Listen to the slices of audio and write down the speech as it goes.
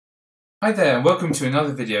Hi there, and welcome to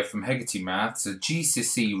another video from HEGARTYMATHS, a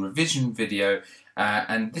GCSE revision video,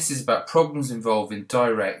 and this is about problems involving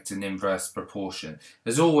direct and inverse proportion.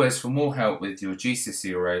 As always, for more help with your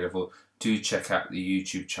GCSE or A-level, do check out the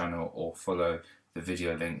YouTube channel or follow the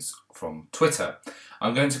video links from Twitter.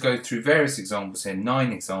 I'm going to go through various examples here,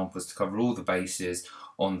 9 examples to cover all the bases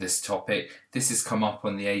on this topic. This has come up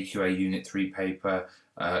on the AQA Unit 3 paper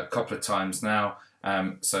a couple of times now.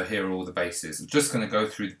 So here are all the bases. I'm just going to go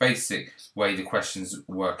through the basic way the questions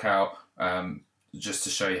work out, just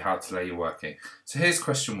to show you how to lay your working. So here's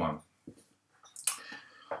question 1.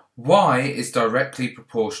 Y is directly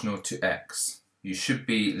proportional to X. You should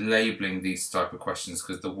be labelling these type of questions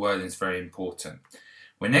because the wording is very important.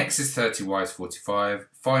 When X is 30, Y is 45.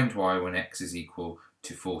 Find Y when X is equal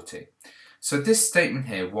to 40. So this statement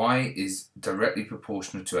here, Y is directly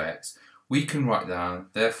proportional to X, we can write down,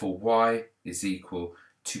 therefore Y is equal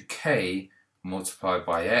to K multiplied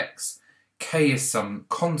by X. K is some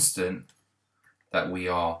constant that we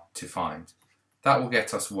are to find. That will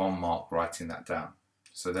get us 1 mark writing that down.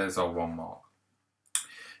 So there's our 1 mark.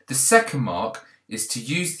 The second mark is to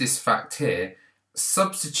use this fact here,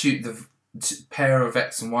 substitute the pair of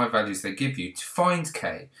X and Y values they give you to find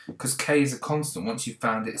K, because K is a constant. Once you've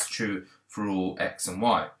found it, it's true for all X and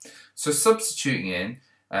Y. So substituting in,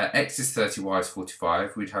 X is 30, Y is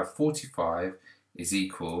 45. We'd have 45 is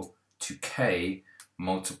equal to K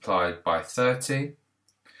multiplied by 30.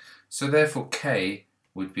 So therefore K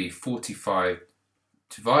would be 45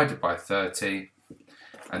 divided by 30,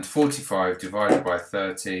 and 45 divided by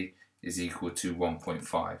 30 is equal to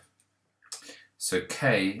 1.5. So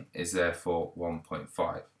K is therefore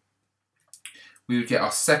 1.5. We would get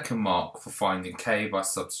our second mark for finding K by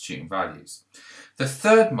substituting values. The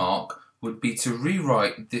third mark would be to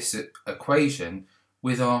rewrite this equation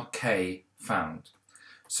with our K found.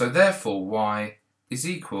 So therefore Y is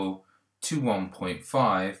equal to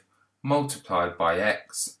 1.5 multiplied by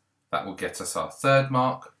X. That will get us our third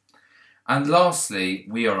mark. And lastly,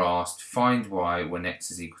 we are asked to find Y when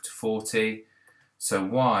X is equal to 40. So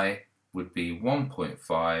Y would be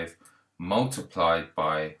 1.5 multiplied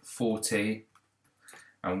by 40,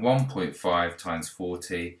 and 1.5 times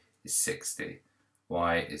 40 is 60.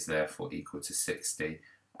 Y is therefore equal to 60,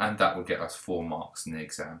 and that will get us 4 marks in the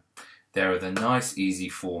exam. There are the nice easy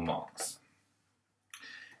 4 marks.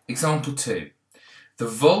 Example 2. The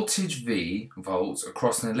voltage V, volts,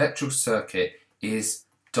 across an electrical circuit is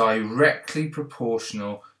directly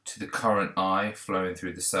proportional to the current I flowing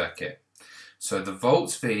through the circuit. So the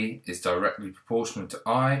volts V is directly proportional to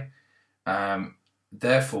I,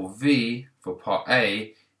 therefore V for part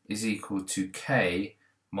A is equal to K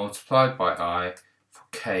multiplied by I, for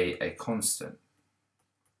K a constant.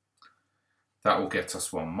 That will get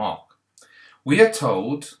us 1 mark. We are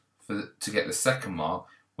told to get the second mark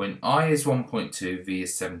when I is 1.2, V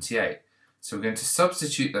is 78. So we're going to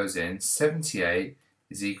substitute those in. 78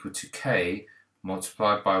 is equal to K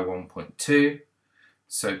multiplied by 1.2.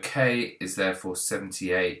 So K is therefore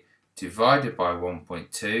 78 divided by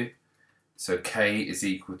 1.2. So K is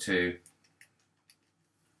equal to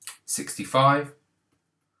 65.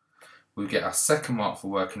 We get our second mark for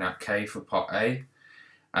working out K for part A.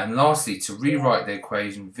 And lastly, to rewrite the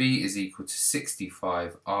equation, V is equal to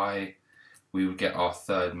 65I, we would get our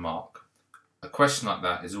third mark. A question like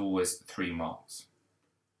that is always 3 marks.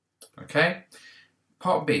 Okay?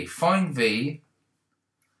 Part B, find V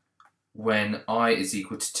when I is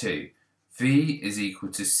equal to 2. V is equal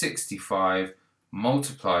to 65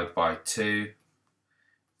 multiplied by 2.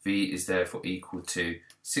 V is therefore equal to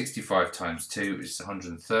 65 times 2, which is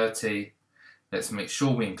 130. Let's make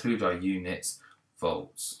sure we include our units,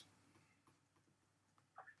 volts.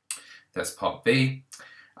 That's part B.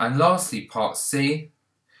 And lastly, part C.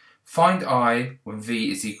 Find I when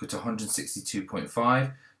V is equal to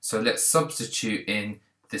 162.5. So let's substitute in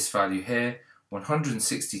this value here.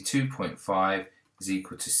 162.5 is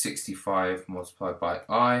equal to 65 multiplied by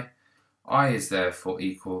I. I is therefore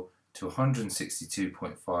equal to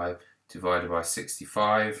 162.5 divided by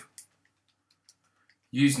 65.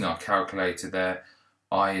 Using our calculator there,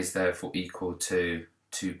 I is therefore equal to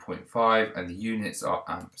 2.5, and the units are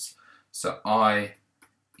amps. So I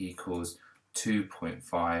equals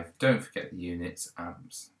 2.5. Don't forget the units,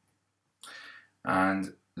 amps.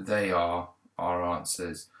 And they are our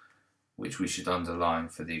answers, which we should underline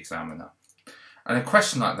for the examiner. And a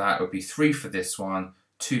question like that would be 3 for this one,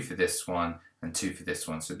 2 for this one, and 2 for this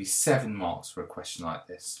one. So it'd be 7 marks for a question like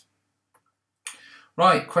this.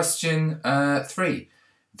 Right, question 3.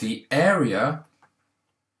 The area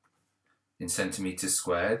in centimetres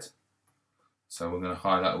squared, so we're going to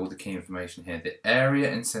highlight all the key information here. The area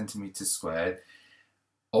in centimetres squared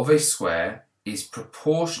of a square is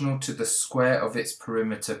proportional to the square of its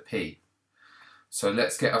perimeter P. So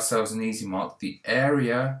let's get ourselves an easy mark. The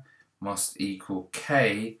area must equal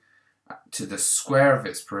K to the square of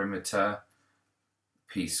its perimeter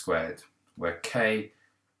P squared, where K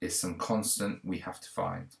is some constant we have to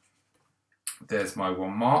find. There's my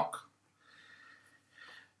 1 mark.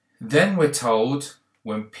 Then we're told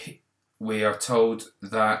we are told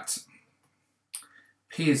that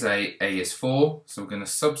P is A is 4, so we're going to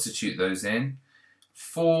substitute those in.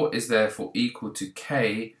 4 is therefore equal to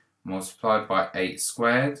K multiplied by 8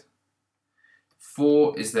 squared.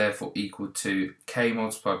 4 is therefore equal to K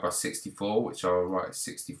multiplied by 64, which I'll write as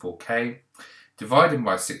 64K. Divided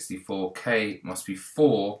by 64, K must be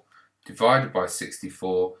 4 divided by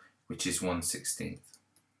 64, which is 1/16.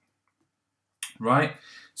 Right?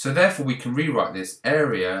 So therefore we can rewrite this.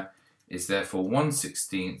 Area is therefore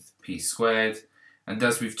 1/16 P squared. And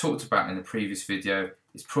as we've talked about in the previous video,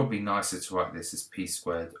 it's probably nicer to write this as P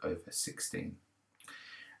squared over 16.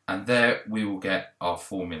 And there we will get our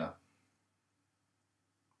formula.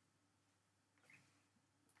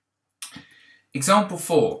 Example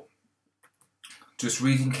 4. Just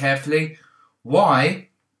reading carefully. Y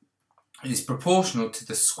is proportional to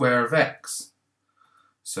the square of x.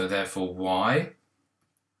 So therefore y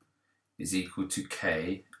is equal to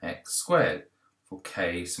kx squared. For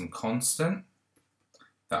k some constant.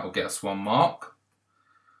 That will get us 1 mark.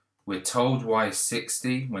 We're told y is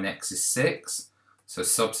 60 when x is 6. So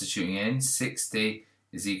substituting in, 60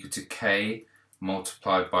 is equal to k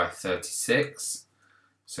multiplied by 36.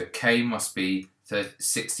 So k must be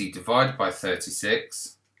 60 divided by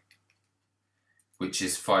 36, which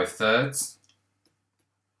is 5/3.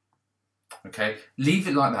 Okay, leave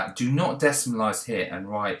it like that. Do not decimalize here and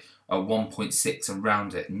write a 1.6 and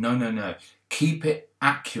round it. No, no, no. Keep it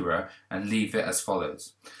accurate and leave it as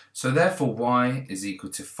follows. So therefore y is equal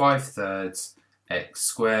to 5/3 x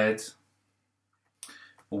squared.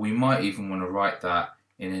 Or we might even want to write that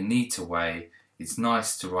in a neater way. It's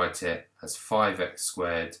nice to write it as 5x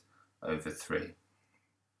squared over 3.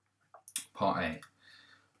 Part A.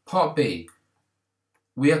 Part B.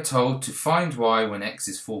 We are told to find y when x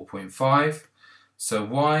is 4.5. So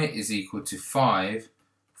y is equal to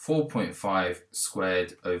 4.5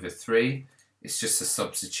 squared over 3. It's just a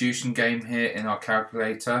substitution game here in our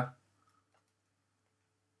calculator.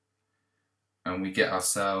 And we get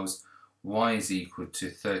ourselves y is equal to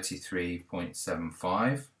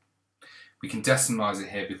 33.75. We can decimalize it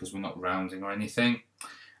here because we're not rounding or anything.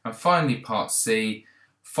 And finally, part C,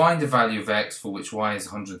 find the value of x for which y is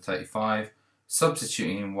 135.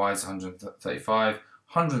 Substituting in y is 135.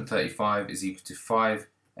 135 is equal to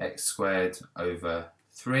 5x squared over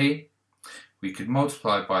 3. We could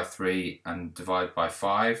multiply by 3 and divide by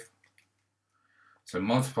 5. So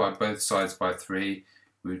multiply both sides by 3,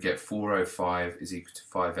 we would get 405 is equal to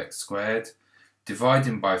 5x squared.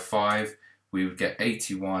 Dividing by 5, we would get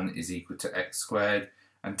 81 is equal to x squared.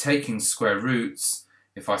 And taking square roots,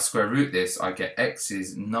 if I square root this, I get x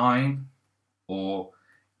is 9 or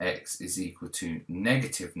x is equal to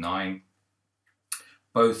 -9.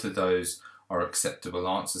 Both of those are acceptable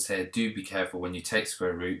answers here. Do be careful when you take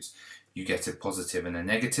square roots, you get a positive and a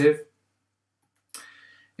negative.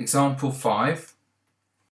 Example 5.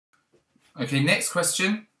 Okay, next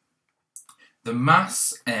question. The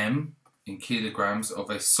mass m in kilograms of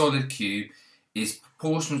a solid cube is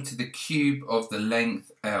proportional to the cube of the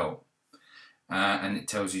length L. And it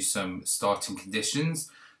tells you some starting conditions.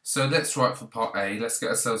 So let's write for part A. Let's get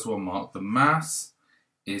ourselves 1 mark. The mass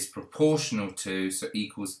is proportional to, so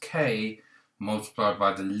equals K multiplied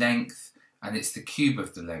by the length, and it's the cube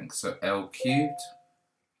of the length, so L cubed.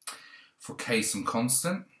 For K some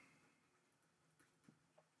constant.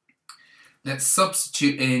 Let's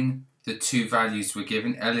substitute in the 2 values we're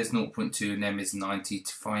given. L is 0.2 and M is 90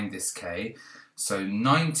 to find this K. So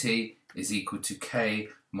 90 is equal to K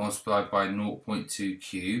multiplied by 0.2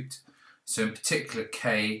 cubed. So in particular,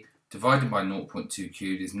 K divided by 0.2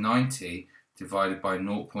 cubed is 90 divided by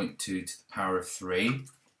 0.2 to the power of 3.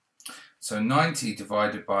 So 90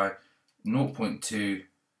 divided by 0.2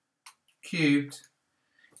 cubed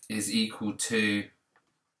is equal to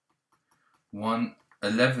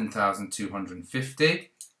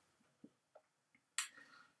 11,250.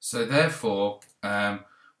 So therefore,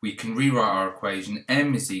 we can rewrite our equation.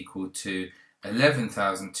 M is equal to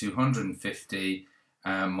 11,250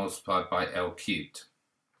 multiplied by L cubed.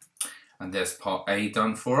 And there's part A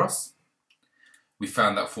done for us. We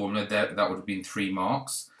found that formula there, that would have been 3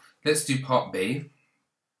 marks. Let's do part B.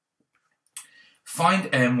 Find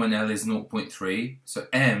M when L is 0.3. So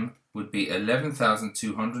M would be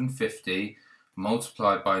 11,250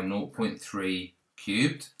 multiplied by 0.3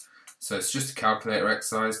 cubed. So it's just a calculator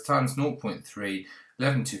exercise, times 0.3,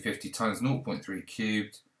 11,250 times 0.3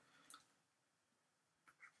 cubed.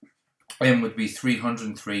 M would be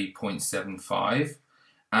 303.75.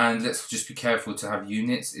 And let's just be careful to have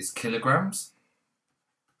units, it's kilograms.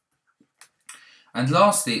 And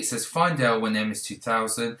lastly, it says find L when M is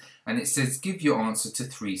 2000, and it says give your answer to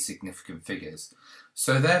 3 significant figures.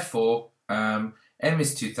 So therefore, M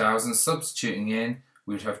is 2000, substituting in,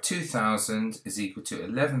 we would have 2000 is equal to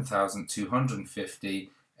 11,250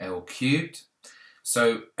 L cubed.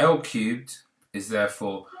 So L cubed is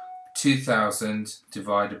therefore 2000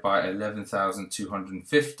 divided by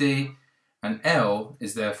 11,250, and L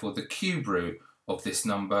is therefore the cube root of this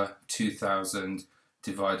number, 2000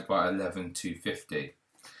 divided by 11,250.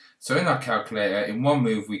 So in our calculator, in one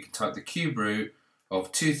move, we can type the cube root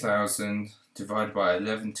of 2000 divided by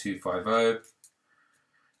 11,250.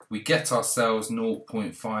 We get ourselves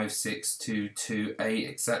 0.56228,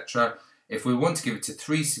 etc. If we want to give it to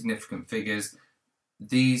 3 significant figures,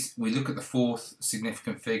 we look at the 4th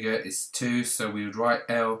significant figure is 2, so we would write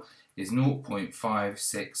L is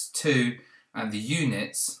 0.562, and the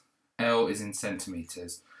units, L is in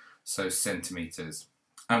centimetres, so centimetres.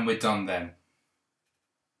 And we're done then.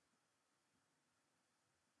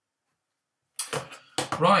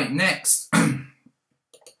 Right, next,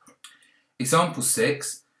 example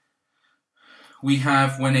 6. We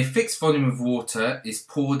have when a fixed volume of water is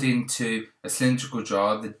poured into a cylindrical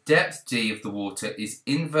jar, the depth D of the water is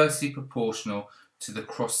inversely proportional to the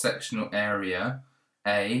cross-sectional area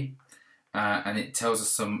A, and it tells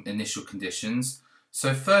us some initial conditions.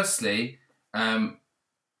 So firstly, the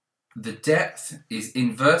depth is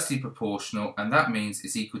inversely proportional, and that means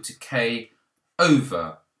it's equal to K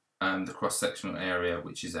over the cross-sectional area,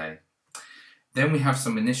 which is A. Then we have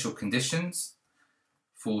some initial conditions,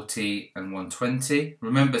 40 and 120.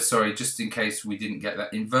 Remember, sorry, just in case we didn't get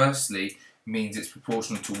that, inversely means it's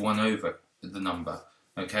proportional to 1 over the number,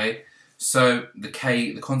 okay? So the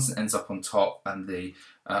K, the constant ends up on top, and the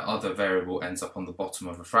other variable ends up on the bottom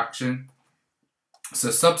of a fraction.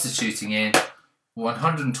 So substituting in,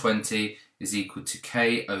 120 is equal to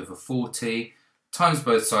K over 40, times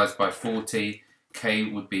both sides by 40. K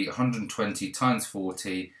would be 120 times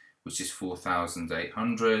 40, which is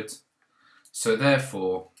 4,800. So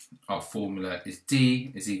therefore, our formula is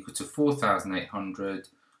D is equal to 4,800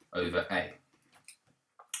 over A.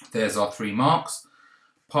 There's our 3 marks.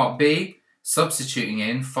 Part B, substituting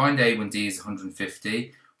in, find A when D is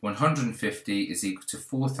 150. 150 is equal to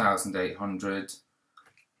 4,800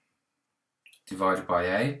 divided by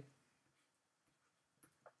A.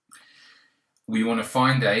 We want to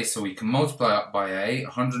find A, so we can multiply up by A.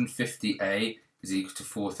 150A is equal to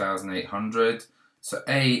 4,800. So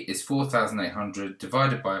A is 4,800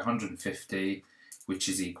 divided by 150, which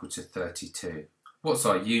is equal to 32. What's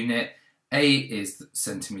our unit? A is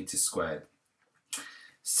centimetres squared.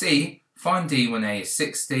 C, find D when A is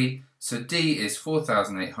 60. So D is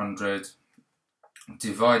 4,800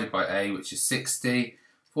 divided by A, which is 60.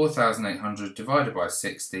 4,800 divided by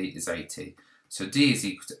 60 is 80. So D is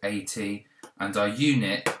equal to 80, and our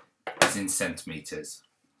unit is in centimetres.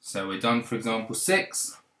 So we're done for example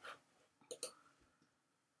 6.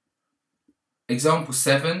 Example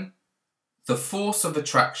 7. The force of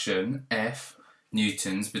attraction, F,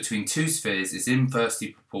 newtons, between 2 spheres is inversely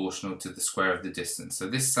proportional to the square of the distance. So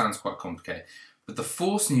this sounds quite complicated, but the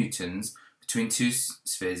force newtons between 2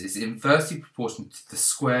 spheres is inversely proportional to the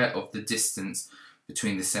square of the distance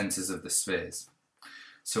between the centres of the spheres.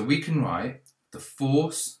 So we can write the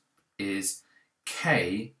force is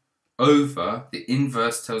K over, the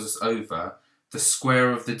inverse tells us over, the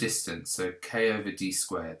square of the distance, so K over D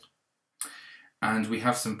squared. And we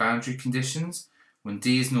have some boundary conditions. When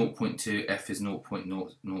D is 0.2, F is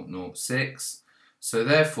 0.006. So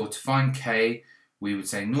therefore, to find K, we would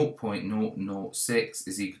say 0.006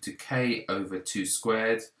 is equal to K over 2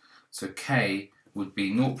 squared. So K would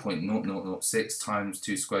be 0.0006 times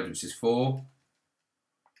 2 squared, which is 4.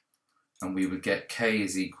 And we would get K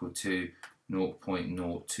is equal to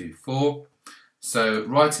 0.024. So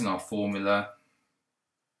writing our formula,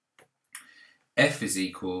 F is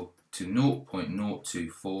equal to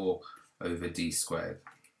 0.024 over D squared.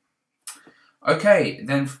 Okay,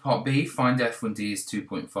 then for part B, find F when D is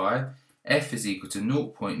 2.5. F is equal to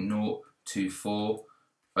 0.024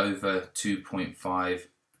 over 2.5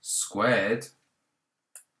 squared.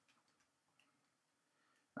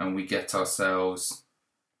 And we get ourselves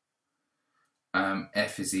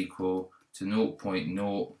F is equal to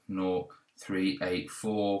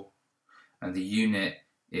 0.00384, and the unit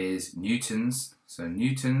is newtons, so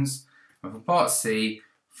newtons. And for part C,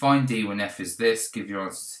 Find D when F is this. Give your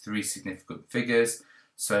answer to 3 significant figures.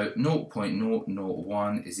 So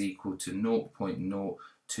 0.001 is equal to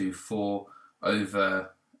 0.024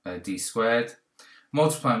 over D squared.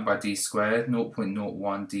 Multiplying by D squared,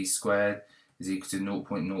 0.01 D squared is equal to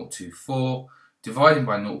 0.024. Dividing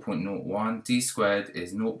by 0.01, D squared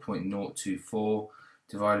is 0.024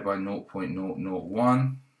 divided by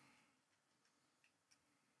 0.001.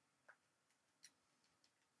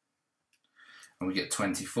 And we get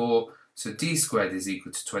 24. So D squared is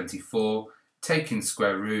equal to 24. Taking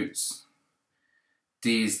square roots,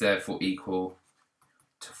 D is therefore equal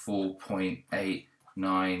to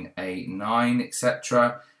 4.8989,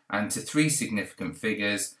 etc. And to 3 significant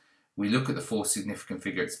figures, we look at the 4th significant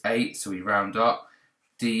figure, it's 8, so we round up.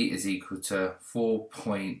 D is equal to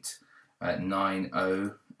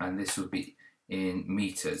 4.90, and this will be in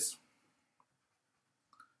meters.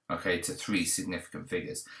 Okay, to 3 significant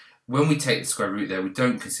figures. When we take the square root there, we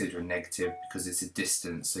don't consider a negative because it's a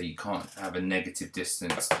distance, so you can't have a negative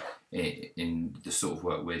distance in the sort of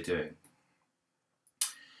work we're doing.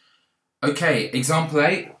 Okay, example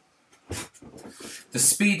 8. The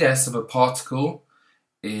speed s of a particle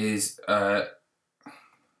is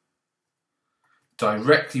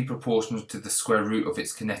directly proportional to the square root of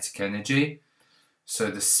its kinetic energy. So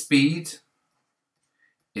the speed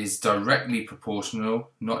is directly proportional,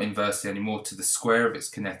 not inversely anymore, to the square of its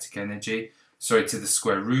kinetic energy. Sorry, to the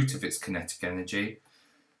square root of its kinetic energy.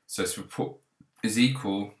 So it's is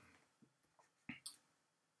equal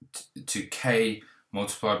to k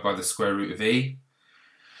multiplied by the square root of e.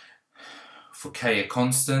 For k a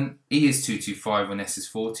constant, e is 225 when s is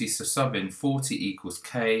 40, so sub in 40 equals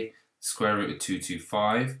k square root of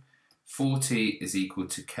 225. 40 is equal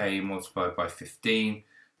to k multiplied by 15,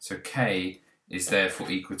 so k is therefore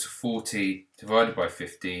equal to 40 divided by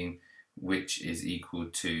 15, which is equal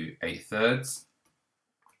to 8/3.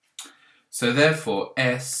 So therefore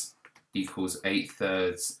s equals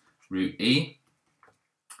 8/3 root e.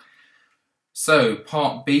 So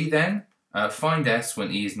part B then, find s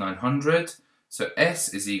when e is 900. So s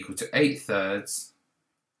is equal to 8/3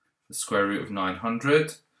 the square root of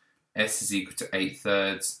 900. S is equal to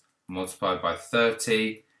 8/3 multiplied by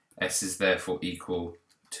 30. S is therefore equal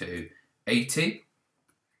to 80.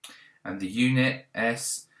 And the unit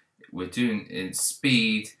s, we're doing in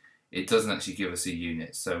speed, it doesn't actually give us a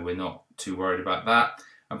unit, so we're not too worried about that.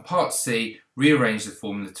 And part C, rearrange the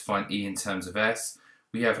formula to find e in terms of s.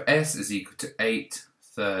 We have s is equal to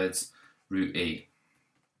 8/3 root e.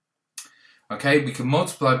 Okay, we can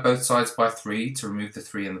multiply both sides by 3 to remove the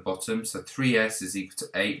 3 in the bottom. So 3s is equal to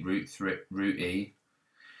 8 root e.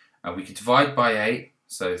 And we can divide by 8,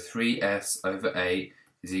 so 3s over 8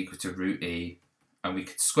 is equal to root e. And we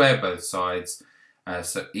could square both sides,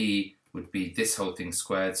 so e would be this whole thing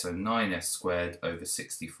squared, so 9s squared over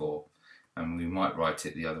 64. And we might write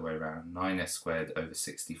it the other way around, 9s squared over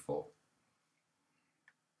 64.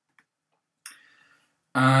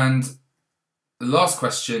 And the last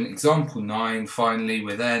question, example 9, finally,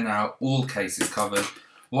 we're there now, all cases covered.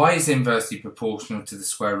 Y is inversely proportional to the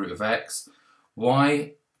square root of x.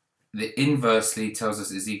 Y, the inversely tells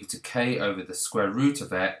us is equal to k over the square root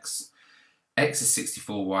of x. X is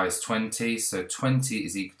 64, y is 20, so 20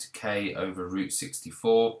 is equal to k over root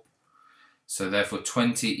 64. So therefore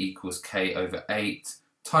 20 equals k over 8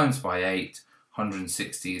 times by 8,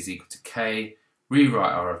 160 is equal to k.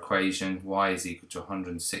 Rewrite our equation, y is equal to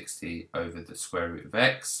 160 over the square root of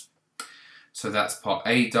x. So that's part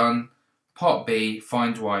A done. Part B,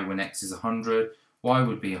 find y when x is 100. Y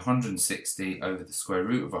would be 160 over the square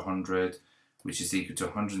root of 100, which is equal to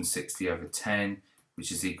 160 over 10,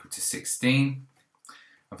 which is equal to 16.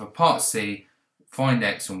 And for part C, find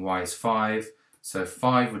x and y is 5. So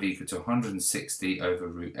 5 would equal to 160 over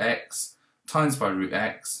root x times by root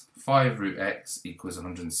x. 5 root x equals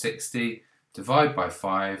 160. Divide by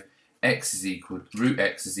 5, root x is equal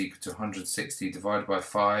to 160 divided by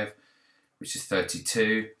 5, which is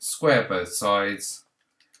 32. Square both sides,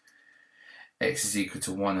 x is equal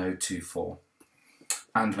to 1024.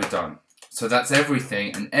 And we're done. So that's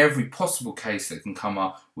everything and every possible case that can come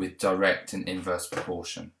up with direct and inverse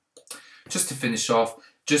proportion. Just to finish off,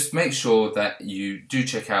 just make sure that you do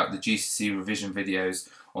check out the GCSE revision videos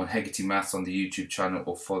on HEGARTYMATHS on the YouTube channel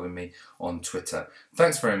or follow me on Twitter.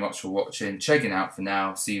 Thanks very much for watching. Checking out for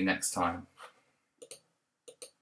now. See you next time.